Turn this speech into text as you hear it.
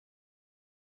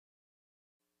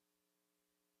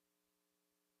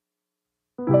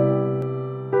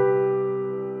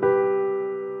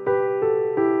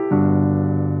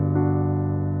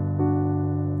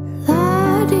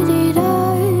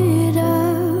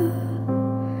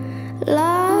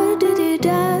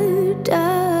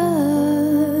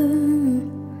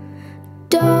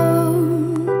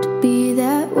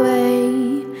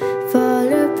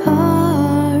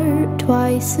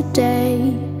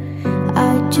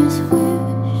just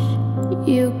wish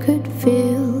you could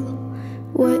feel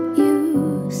what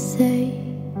you say.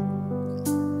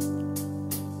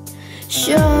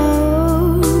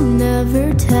 Show,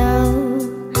 never tell,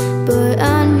 but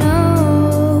I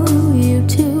know you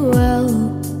too well.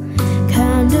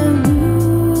 Kinda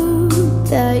rude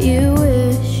that you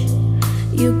wish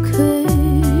you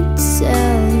could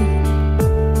sell.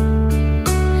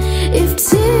 If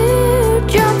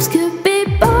teardrops could be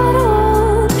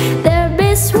bottled, there'd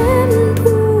be swimming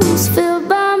pools filled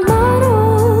by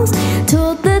models.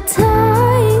 Told the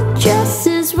tight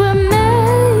dresses what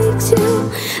makes you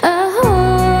a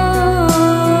whore.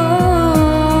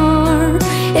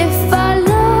 If I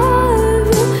love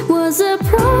you was a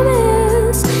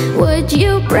promise, would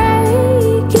you break